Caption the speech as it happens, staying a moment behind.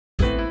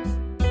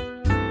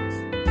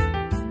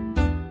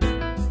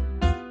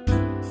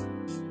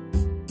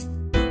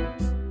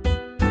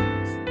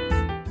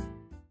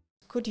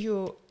could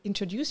you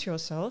introduce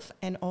yourself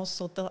and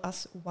also tell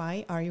us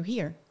why are you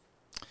here?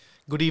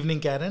 Good evening,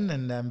 Karen,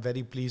 and I'm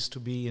very pleased to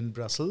be in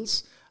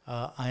Brussels.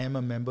 I am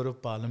a member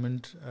of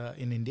Parliament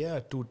in India, a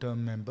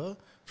two-term member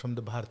from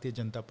the Bharatiya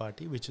Janata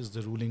Party, which is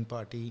the ruling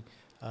party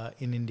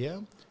in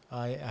India.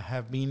 I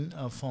have been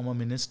a former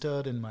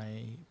minister in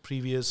my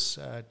previous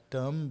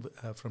term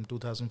from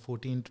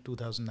 2014 to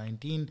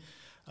 2019,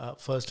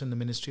 first in the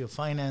Ministry of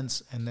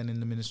Finance and then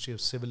in the Ministry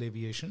of Civil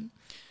Aviation.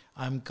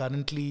 I'm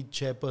currently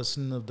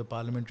chairperson of the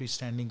Parliamentary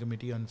Standing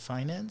Committee on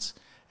Finance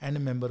and a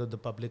member of the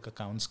Public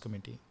Accounts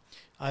Committee.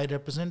 I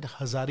represent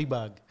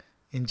Hazaribagh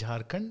in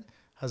Jharkhand.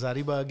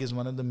 Hazaribagh is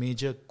one of the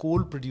major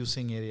coal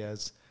producing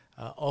areas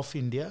of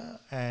India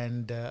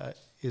and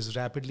is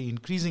rapidly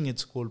increasing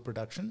its coal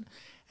production.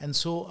 And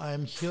so I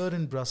am here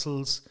in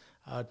Brussels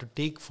to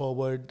take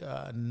forward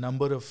a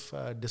number of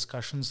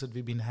discussions that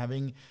we've been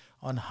having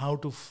on how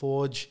to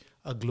forge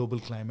a global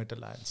climate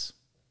alliance.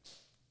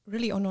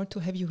 Really honored to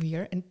have you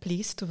here and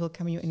pleased to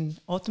welcome you in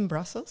Autumn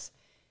Brussels.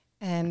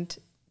 And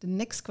the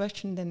next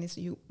question then is,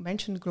 you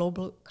mentioned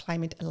Global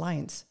Climate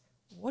Alliance.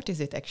 What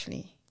is it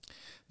actually?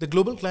 The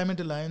Global Climate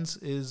Alliance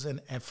is an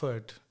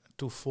effort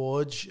to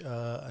forge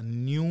a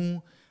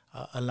new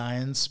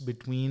alliance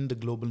between the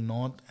Global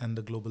North and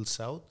the Global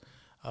South.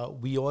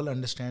 We all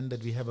understand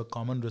that we have a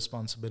common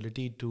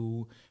responsibility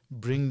to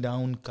bring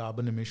down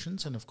carbon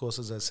emissions. And of course,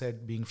 as I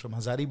said, being from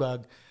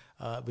Hazaribagh,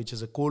 which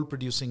is a coal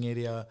producing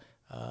area,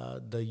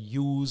 the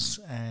use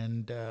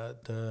and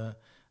the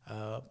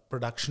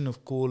production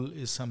of coal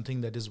is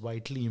something that is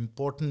vitally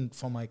important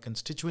for my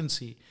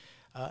constituency.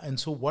 And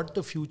so what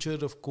the future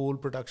of coal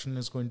production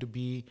is going to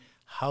be,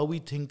 how we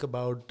think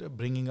about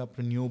bringing up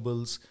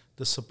renewables,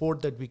 the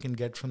support that we can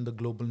get from the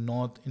Global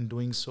North in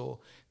doing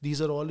so.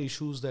 These are all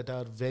issues that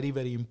are very,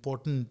 very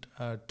important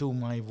to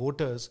my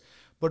voters,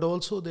 but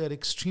also they are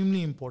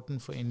extremely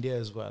important for India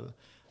as well.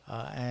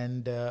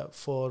 And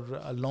for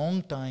a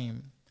long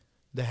time,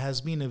 there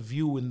has been a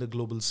view in the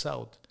Global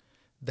South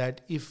that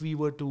if we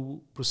were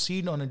to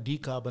proceed on a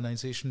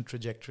decarbonization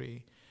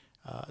trajectory,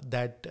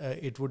 that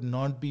it would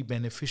not be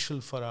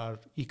beneficial for our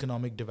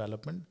economic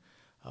development.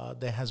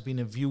 There has been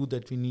a view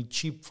that we need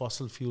cheap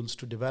fossil fuels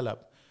to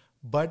develop.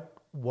 But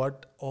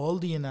what all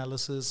the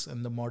analysis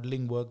and the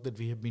modeling work that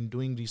we have been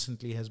doing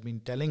recently has been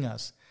telling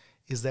us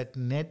is that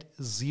net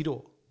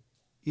zero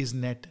is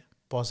net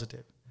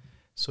positive.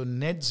 So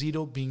net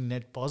zero being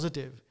net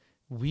positive,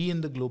 we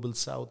in the Global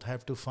South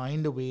have to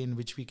find a way in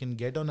which we can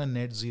get on a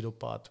net zero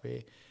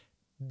pathway,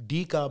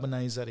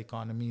 decarbonize our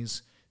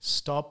economies,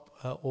 stop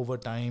over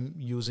time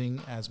using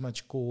as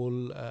much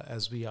coal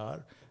as we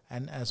are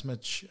and as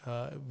much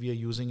we are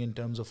using in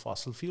terms of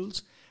fossil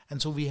fuels. And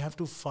so we have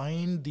to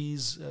find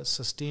these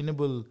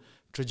sustainable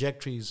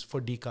trajectories for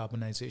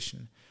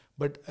decarbonization.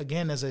 But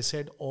again, as I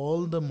said,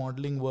 all the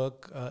modeling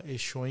work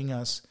is showing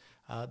us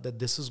that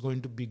this is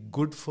going to be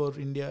good for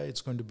India,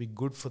 it's going to be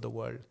good for the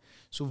world.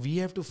 So we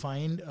have to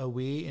find a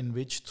way in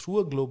which through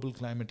a global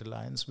climate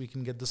alliance, we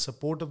can get the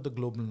support of the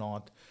Global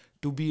North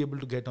to be able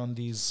to get on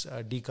these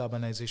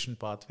decarbonization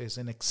pathways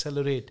and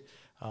accelerate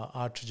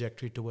our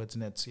trajectory towards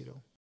net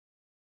zero.